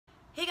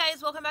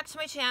guys, welcome back to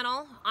my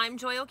channel. I'm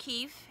Joy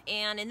O'Keefe,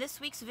 and in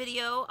this week's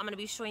video I'm going to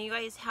be showing you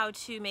guys how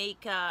to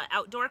make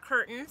outdoor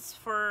curtains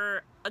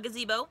for a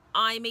gazebo.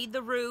 I made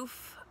the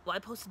roof. Well, I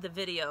posted the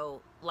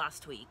video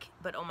last week,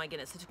 but oh my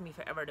goodness, it took me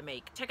forever to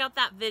make. Check out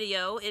that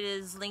video. It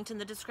is linked in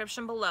the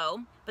description below.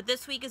 But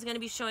this week is going to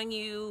be showing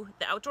you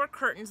the outdoor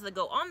curtains that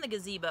go on the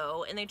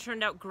gazebo, and they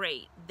turned out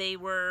great. They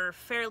were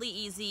fairly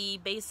easy,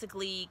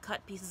 basically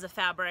cut pieces of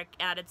fabric,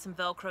 added some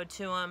velcro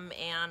to them,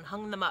 and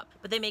hung them up.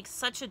 But they make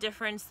such a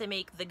difference. They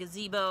make the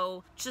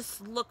gazebo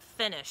just look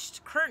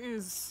finished.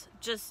 Curtains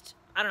just,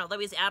 I don't know, they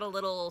always add a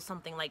little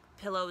something like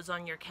pillows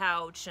on your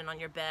couch and on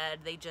your bed.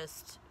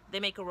 They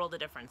make a world of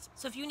difference.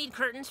 So if you need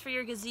curtains for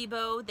your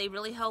gazebo, they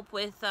really help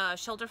with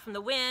shelter from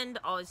the wind.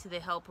 Obviously they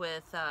help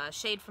with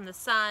shade from the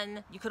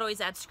sun. You could always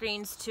add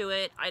screens to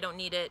it. I don't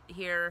need it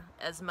here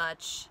as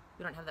much.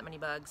 We don't have that many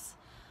bugs.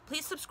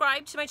 Please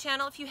subscribe to my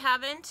channel if you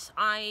haven't.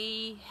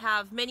 I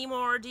have many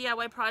more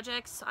DIY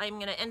projects. I'm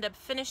gonna end up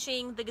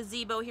finishing the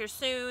gazebo here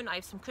soon. I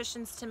have some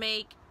cushions to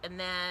make, and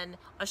then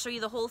I'll show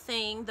you the whole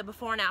thing, the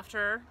before and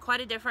after.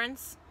 Quite a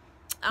difference.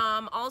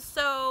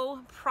 Also,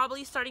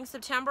 probably starting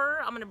September,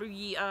 I'm going to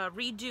be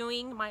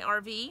redoing my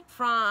RV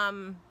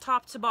from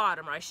top to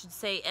bottom, or I should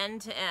say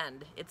end to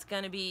end. It's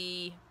gonna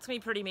be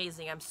pretty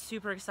amazing. I'm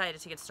super excited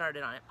to get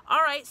started on it.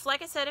 Alright, so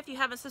like I said, if you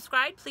haven't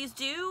subscribed, please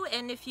do,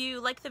 and if you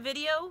like the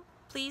video,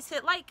 please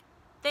hit like.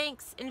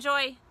 Thanks.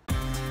 Enjoy.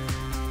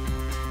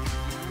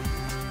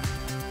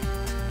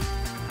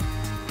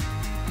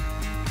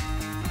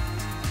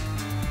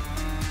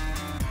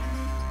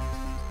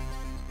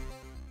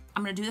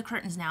 I'm gonna do the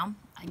curtains now.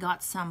 I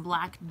got some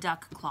black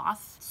duck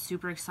cloth,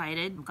 super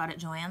excited. Got it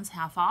Joann's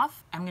half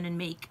off. I'm gonna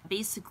make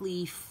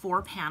basically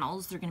 4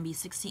 panels. They're gonna be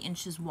 60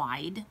 inches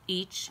wide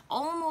each,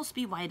 almost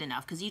be wide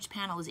enough because each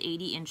panel is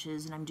 80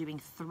 inches and I'm doing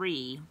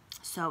 3.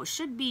 So it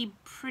should be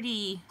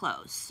pretty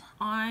close.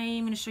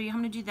 I'm gonna show you how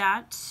I'm gonna do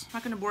that. I'm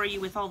not gonna bore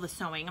you with all the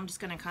sewing. I'm just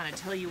gonna kind of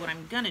tell you what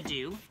I'm gonna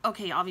do.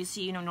 Okay,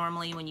 obviously, you know,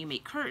 normally when you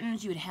make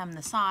curtains, you would hem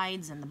the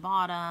sides and the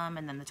bottom,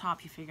 and then the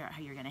top, you figure out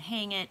how you're gonna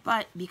hang it.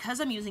 But because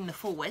I'm using the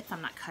full width,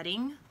 I'm not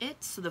cutting it.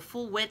 So the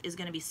full width is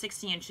gonna be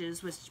 60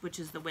 inches, which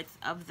is the width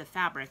of the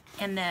fabric.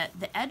 And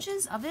the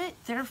edges of it,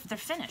 they're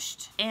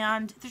finished.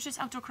 And they're just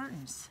outdoor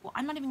curtains. Well,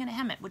 I'm not even gonna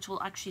hem it, which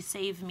will actually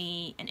save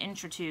me an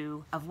inch or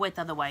 2 of width.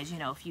 Otherwise, you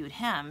know, if you would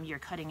hem, you're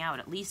cutting out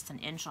at least an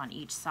inch on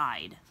each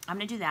side. I'm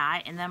gonna do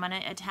that, and then I'm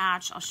gonna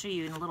attach, I'll show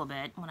you in a little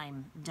bit when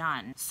I'm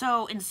done.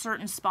 So in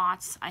certain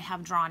spots I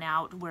have drawn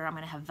out where I'm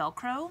gonna have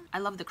Velcro. I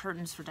love the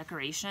curtains for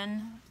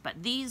decoration,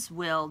 but the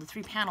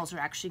 3 panels are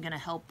actually gonna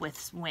help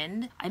with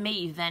wind. I may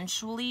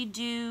eventually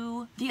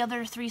do the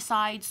other 3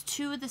 sides.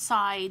 2 of the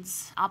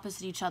sides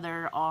opposite each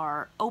other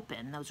are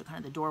open. Those are kind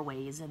of the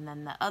doorways, and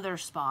then the other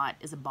spot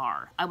is a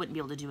bar. I wouldn't be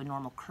able to do a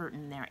normal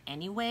curtain there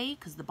anyway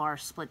because the bar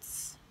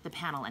splits the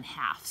panel in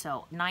half.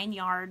 So 9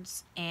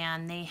 yards,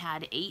 and they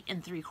had 8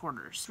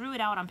 3/4. Threw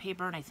it out on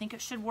paper, and I think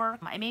it should work.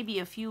 I may be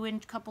a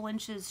couple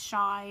inches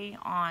shy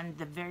on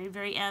the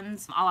very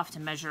ends. I'll have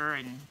to measure,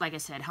 and like I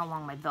said, how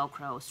long my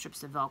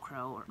strips of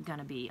Velcro are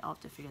gonna be. I'll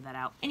have to figure that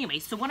out. Anyway,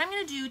 so what I'm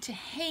gonna do to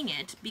hang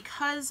it,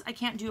 because I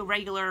can't do a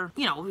regular,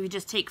 you know, we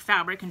just take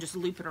fabric and just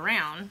loop it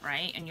around,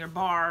 right? And your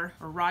bar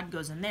or rod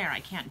goes in there. I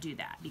can't do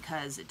that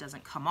because it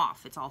doesn't come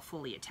off. It's all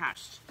fully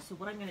attached. So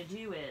what I'm gonna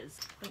do is,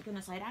 thank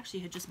goodness I actually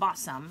had just bought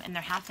some, and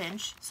they're 1/2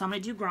 inch. So I'm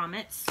gonna do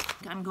grommets.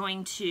 I'm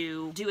going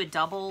to do a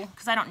double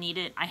because I don't need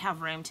it. I have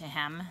room to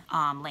hem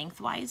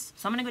lengthwise.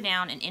 So I'm gonna go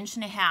down 1.5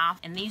 inches,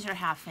 and these are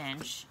 1/2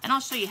 inch. And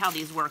I'll show you how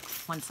these work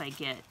once I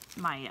get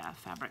my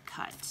fabric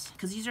cut.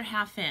 Because these are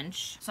 1/2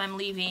 inch. So I'm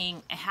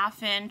leaving a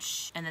 1/2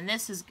 inch, and then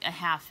this is a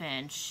 1/2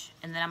 inch,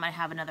 and then I'm gonna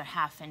have another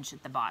 1/2 inch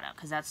at the bottom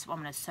because that's what I'm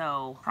gonna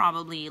sew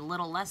probably a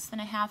little less than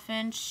a 1/2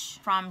 inch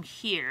from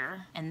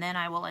here, and then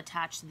I will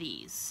attach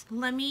these.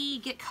 Let me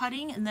get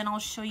cutting, and then I'll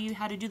show you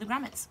how to do the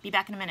grommets. Be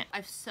back in a minute.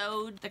 I've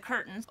sewed the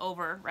curtains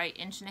over, right,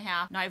 1.5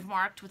 inches. Now I've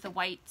marked with a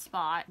white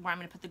spot where I'm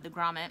gonna put the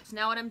grommet. So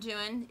now what I'm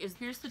doing is,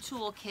 here's the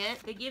tool kit.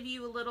 They give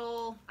you a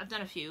little, I've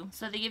done a few,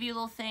 so they give you a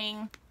little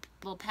thing,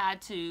 little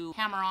pad to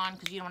hammer on,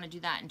 because you don't want to do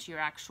that into your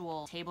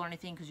actual table or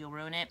anything because you'll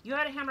ruin it. You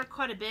gotta hammer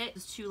quite a bit.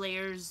 There's 2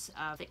 layers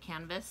of thick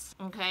canvas.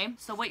 Okay,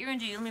 so what you're gonna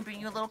do, let me bring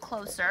you a little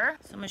closer.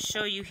 So I'm gonna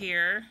show you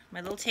here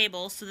my little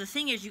table. So the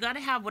thing is, you gotta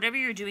have whatever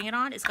you're doing it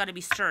on, it's gotta be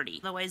sturdy,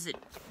 otherwise it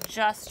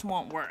just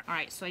won't work. All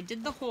right, so I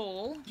did the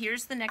hole.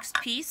 Here's the next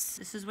piece.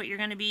 This is what you're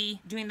gonna be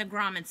doing the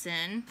grommets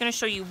in. I'm gonna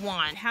show you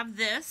one. Have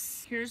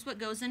this. Here's what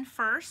goes in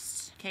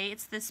first. Okay,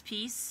 it's this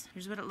piece.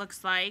 Here's what it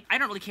looks like. I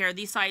don't really care.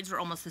 These sides are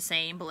almost the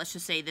same, but let's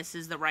just say this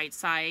is the right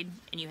side,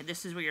 and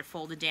this is where you're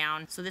folded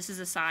down. So this is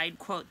a side,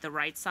 quote, the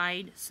right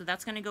side. So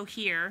that's gonna go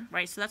here,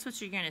 right? So that's what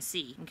you're gonna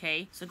see,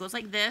 okay? So it goes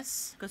like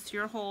this, goes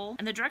through your hole,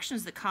 and the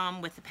directions that come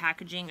with the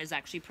packaging is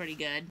actually pretty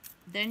good.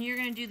 Then you're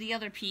gonna do the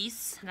other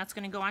piece, and that's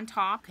gonna go on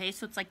top, okay?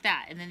 So it's like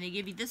that, and then they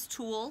give you this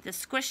tool that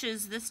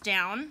squishes this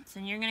down. So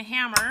then you're gonna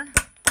hammer.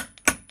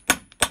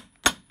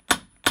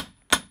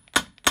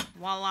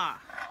 Voila.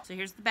 So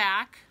here's the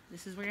back.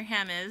 This is where your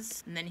hem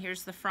is, and then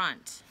here's the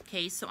front.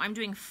 Okay, so I'm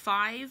doing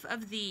 5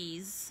 of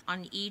these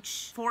on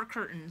each 4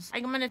 curtains.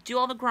 I'm gonna do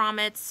all the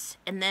grommets,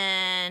 and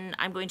then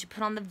I'm going to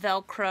put on the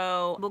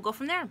Velcro. We'll go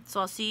from there. So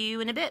I'll see you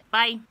in a bit.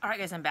 Bye. All right,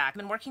 guys, I'm back. I've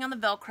been working on the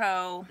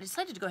Velcro. I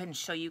decided to go ahead and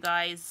show you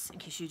guys in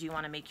case you do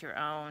want to make your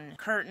own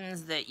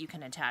curtains that you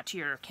can attach to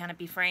your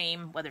canopy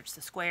frame, whether it's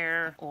the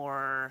square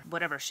or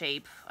whatever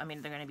shape. I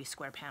mean, they're gonna be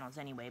square panels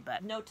anyway,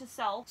 but note to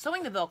self,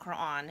 sewing the Velcro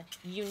on,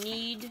 you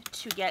need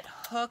to get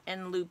hook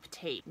and loop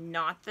tape,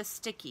 not the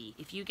sticky.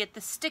 If you get the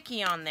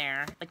sticky on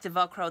there, like the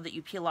Velcro that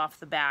you peel off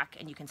the back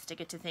and you can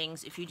stick it to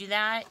things, if you do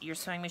that, your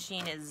sewing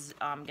machine is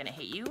gonna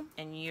hate you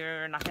and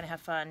you're not gonna have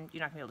fun.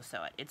 You're not gonna be able to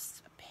sew it.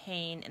 It's a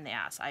pain in the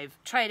ass. I've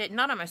tried it,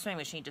 not on my sewing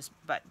machine,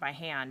 but by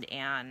hand,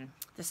 and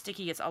the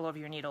sticky gets all over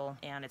your needle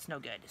and it's no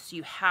good. So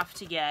you have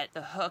to get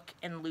the hook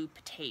and loop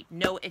tape,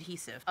 no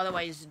adhesive.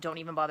 Otherwise, don't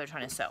even bother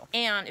trying to sew.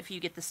 And if you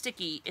get the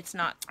sticky, it's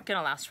not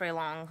gonna last very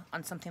long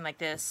on something like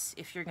this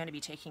if you're gonna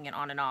be taking it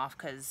on and off,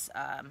 because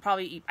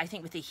probably, I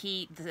think with the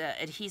heat,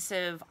 the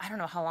adhesive, I don't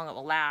know how long it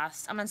will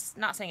last. I'm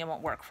not saying it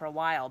won't work for a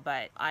while,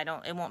 but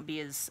it won't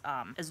be as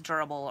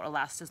durable or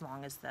last as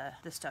long as the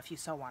stuff you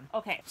sew on.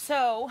 Okay,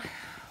 so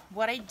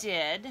what I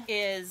did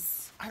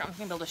is, I don't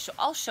think I'm able to show,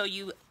 I'll show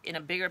you in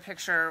a bigger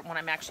picture when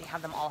I'm actually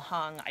have them all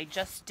hung. I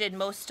just did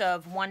most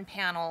of one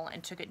panel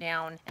and took it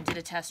down and did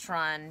a test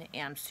run,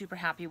 and I'm super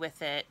happy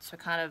with it. So I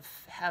kind of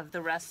have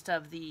the rest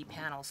of the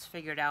panels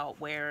figured out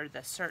where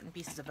the certain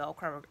pieces of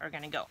Velcro are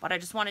gonna go. But I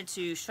just wanted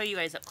to show you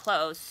guys up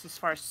close as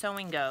far as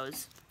sewing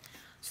goes.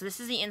 So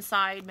this is the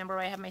inside. Remember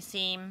where I have my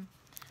seam?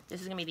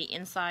 This is gonna be the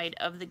inside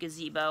of the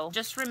gazebo.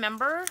 Just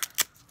remember,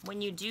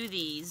 when you do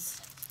these,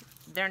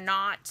 they're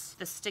not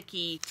the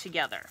sticky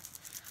together.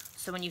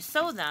 So when you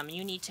sew them,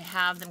 you need to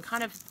have them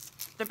kind of,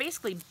 they're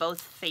basically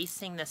both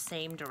facing the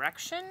same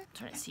direction. I'm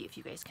trying to see if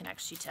you guys can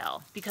actually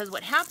tell. Because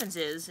what happens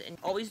is, and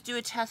always do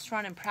a test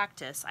run and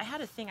practice, I had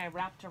a thing I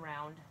wrapped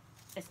around.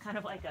 It's kind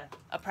of like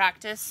a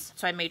practice,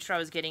 so I made sure I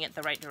was getting it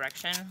the right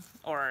direction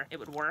or it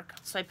would work.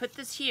 So I put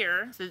this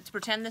here, so to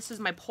pretend this is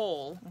my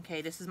pole,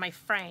 okay, this is my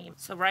frame.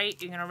 So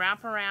you're gonna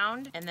wrap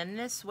around, and then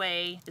this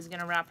way is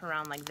gonna wrap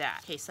around like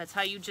that. Okay, so that's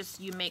how you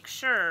make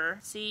sure,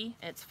 see,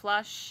 it's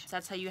flush. So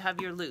that's how you have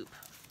your loop.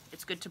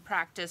 It's good to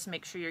practice,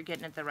 make sure you're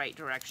getting it the right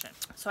direction.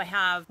 So I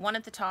have one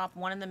at the top,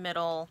 one in the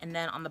middle, and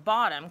then on the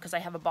bottom, because I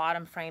have a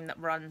bottom frame that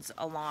runs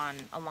along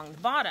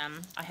the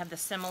bottom, I have the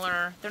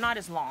similar, they're not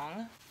as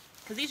long,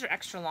 because these are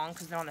extra long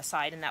because they're on the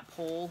side and that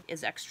pole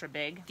is extra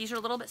big. These are a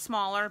little bit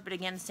smaller, but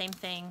again, same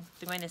thing.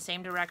 They're going the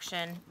same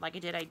direction. Like I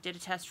did a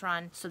test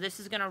run. So this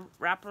is gonna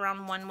wrap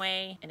around one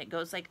way and it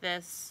goes like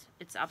this.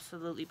 It's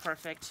absolutely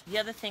perfect. The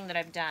other thing that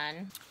I've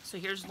done, so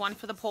here's one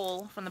for the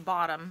pole from the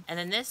bottom, and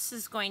then this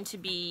is going to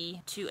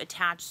be to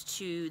attach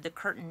to the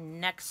curtain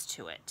next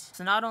to it.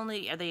 So not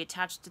only are they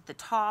attached at the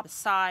top, the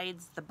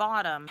sides, the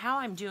bottom, how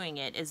I'm doing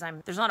it is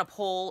there's not a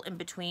pole in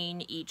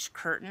between each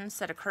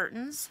set of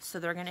curtains, so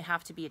they're gonna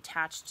have to be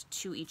attached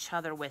to each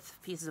other with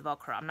pieces of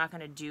Velcro. I'm not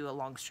gonna do a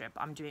long strip.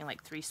 I'm doing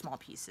like 3 small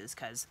pieces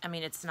because, I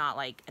mean, it's not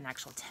like an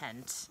actual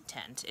tent.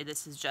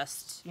 This is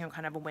just, you know,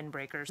 kind of a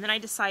windbreaker. And then I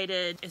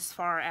decided as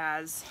far as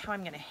how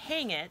I'm gonna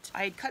hang it,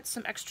 I cut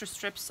some extra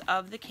strips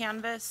of the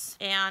canvas,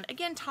 and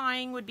again,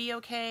 tying would be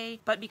okay,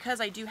 but because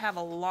I do have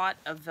a lot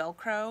of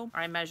Velcro,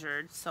 I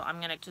measured, so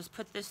I'm gonna just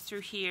put this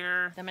through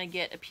here, then I'm gonna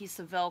get a piece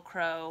of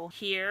Velcro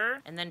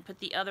here, and then put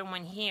the other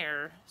one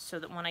here, so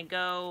that when I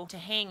go to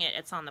hang it,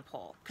 it's on the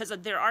pole. Because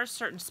there are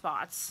certain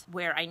spots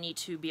where I need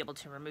to be able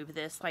to remove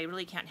this, so I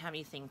really can't have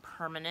anything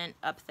permanent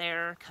up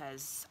there,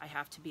 because I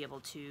have to be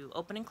able to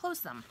open and close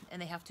them, and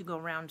they have to go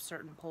around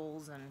certain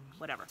poles and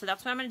whatever. So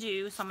that's what I'm gonna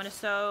do. So I'm gonna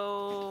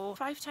sew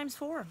 5 times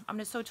 4. I'm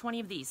gonna sew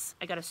 20 of these.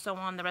 I gotta sew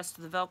on the rest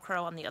of the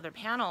Velcro on the other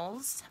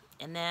panels,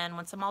 and then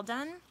once I'm all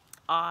done,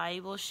 I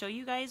will show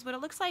you guys what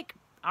it looks like.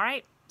 All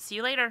right, see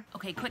you later.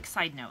 Okay, quick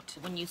side note.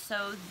 When you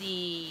sew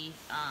the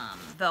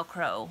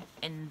Velcro,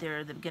 and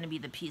they're gonna be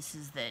the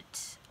pieces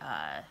that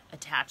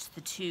attach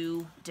the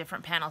 2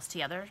 different panels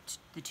together,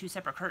 the 2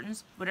 separate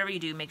curtains, whatever you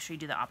do, make sure you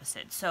do the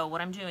opposite. So what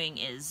I'm doing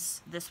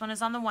is, this one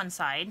is on the one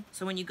side,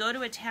 so when you go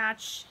to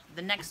attach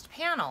the next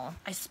panel,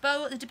 I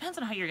suppose it depends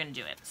on how you're gonna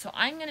do it. So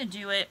I'm gonna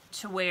do it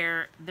to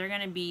where they're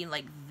gonna be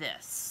like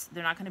this.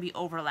 They're not gonna be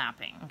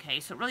overlapping, okay?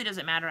 So it really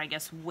doesn't matter, I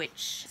guess,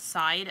 which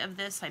side of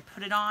this I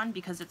put it on,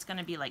 because it's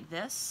gonna be like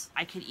this.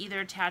 I could either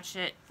attach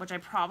it, which I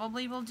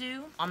probably will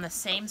do, on the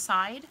same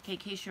side, okay, in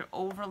case you're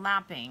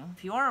overlapping.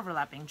 If you are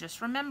overlapping,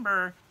 just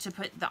remember to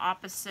put the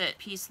opposite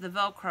piece of the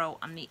Velcro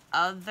on the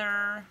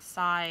other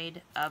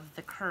side of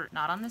the curtain,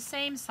 not on the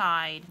same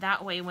side.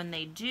 That way when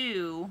they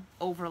do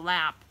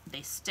overlap,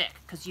 they stick.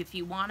 Because if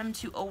you want them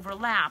to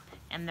overlap,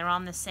 and they're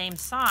on the same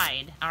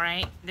side, all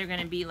right, they're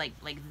gonna be like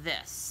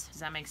this.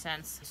 Does that make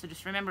sense? So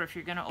just remember, if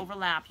you're gonna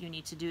overlap, you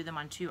need to do them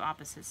on 2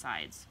 opposite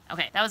sides.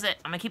 Okay, that was it.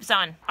 I'm gonna keep this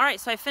on. All right,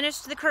 so I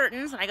finished the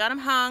curtains. I got them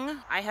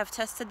hung. I have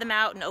tested them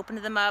out and opened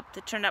them up.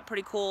 It turned out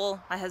pretty cool.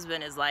 My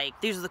husband is like,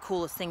 these are the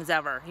coolest things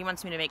ever. He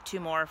wants me to make 2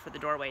 more for the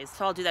doorways.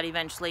 So I'll do that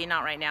eventually,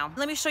 not right now.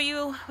 Let me show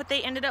you what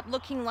they ended up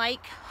looking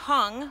like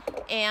hung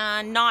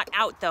and not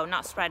out though,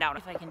 not spread out.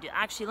 If I can do,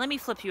 actually, let me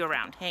flip you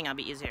around. Hang on,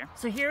 it'll be easier.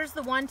 So here's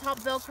the one top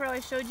Velcro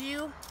I showed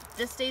you.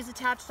 This stays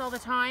attached all the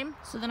time.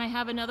 So then I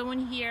have another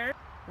one here.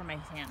 Where my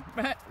hand?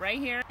 Right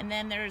here. And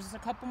then there's a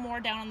couple more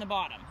down on the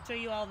bottom. Show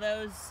you all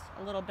those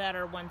a little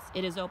better once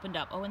it is opened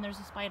up. Oh, and there's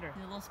a spider.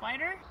 The little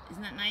spider?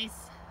 Isn't that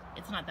nice?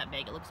 It's not that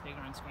big. It looks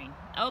bigger on screen.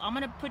 Oh, I'm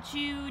gonna put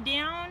you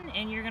down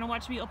and you're gonna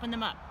watch me open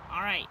them up.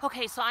 All right.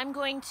 Okay, so I'm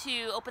going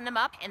to open them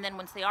up, and then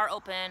once they are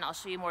open, I'll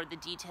show you more of the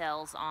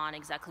details on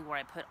exactly where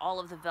I put all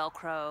of the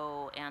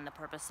Velcro and the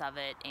purpose of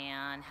it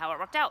and how it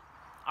worked out.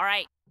 All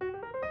right.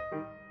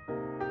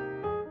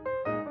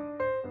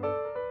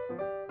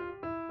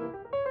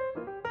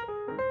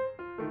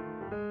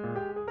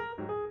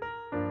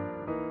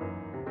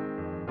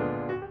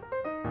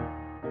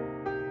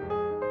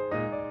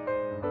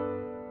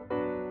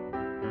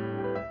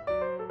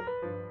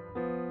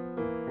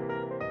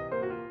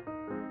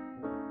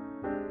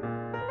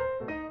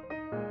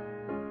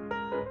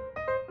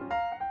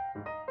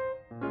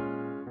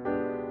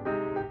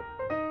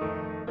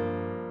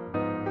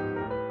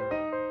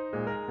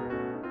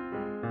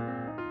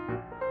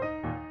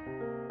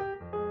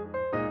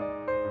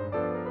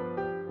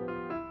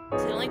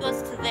 So it only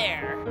goes to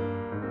there.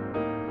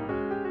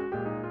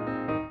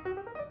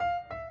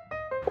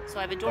 So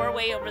I have a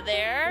doorway over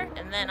there,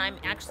 and then I'm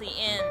actually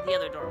in the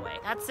other doorway.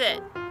 That's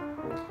it.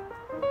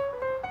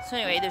 So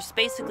anyway, there's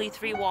basically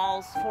 3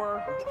 walls,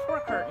 4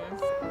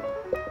 curtains.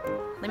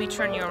 Let me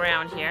turn you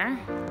around here.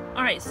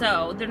 All right,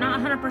 so they're not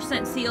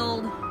 100%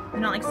 sealed. They're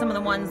not like some of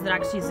the ones that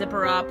actually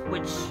zipper up,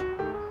 which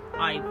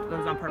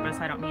goes on purpose.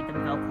 I don't need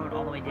them Velcroed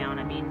all the way down.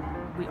 I mean,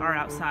 we are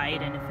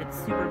outside, and if it's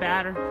super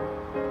bad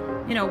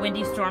or, you know,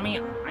 windy, stormy,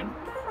 I'm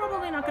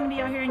probably not going to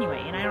be out here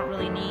anyway, and I don't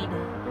really need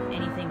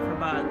anything for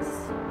bugs.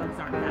 Bugs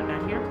aren't that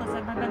bad here, plus I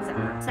have my bug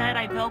zapper. Said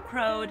I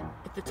Velcroed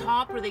at the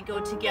top where they go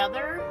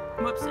together,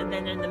 whoops, and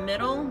then in the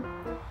middle,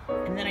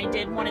 and then I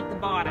did one at the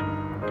bottom,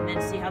 and then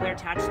see how they're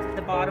attached to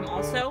the bottom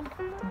also.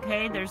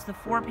 Okay, there's the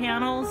 4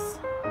 panels,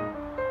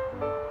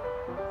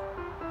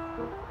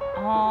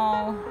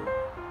 all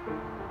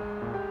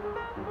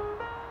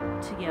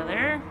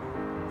together,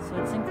 so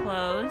it's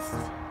enclosed.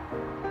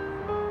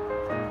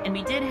 And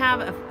we did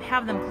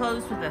have them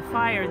closed with a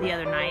fire the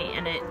other night,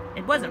 and it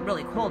wasn't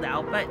really cold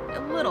out, but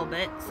a little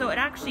bit, so it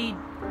actually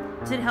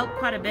did help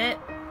quite a bit,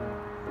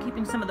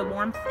 keeping some of the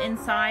warmth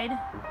inside.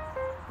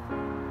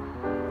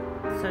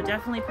 So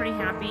definitely pretty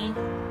happy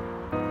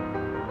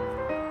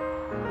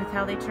with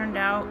how they turned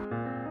out.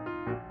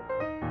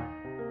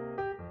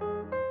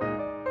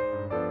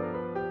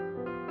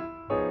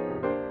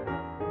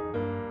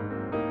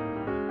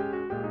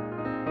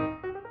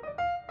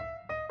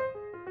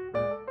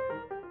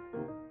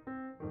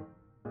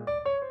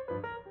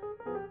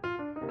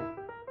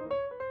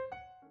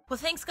 Well,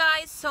 thanks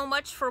guys so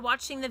much for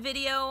watching the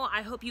video.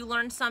 I hope you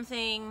learned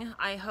something.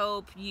 I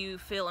hope you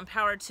feel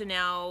empowered to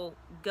now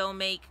go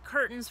make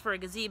curtains for a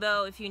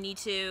gazebo if you need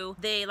to.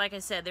 They, like I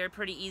said, they're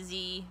pretty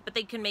easy, but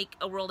they can make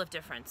a world of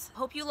difference.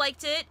 Hope you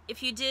liked it.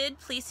 If you did,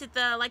 please hit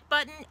the like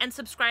button and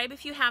subscribe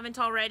if you haven't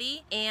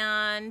already,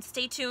 and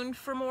stay tuned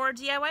for more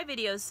DIY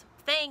videos.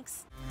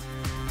 Thanks.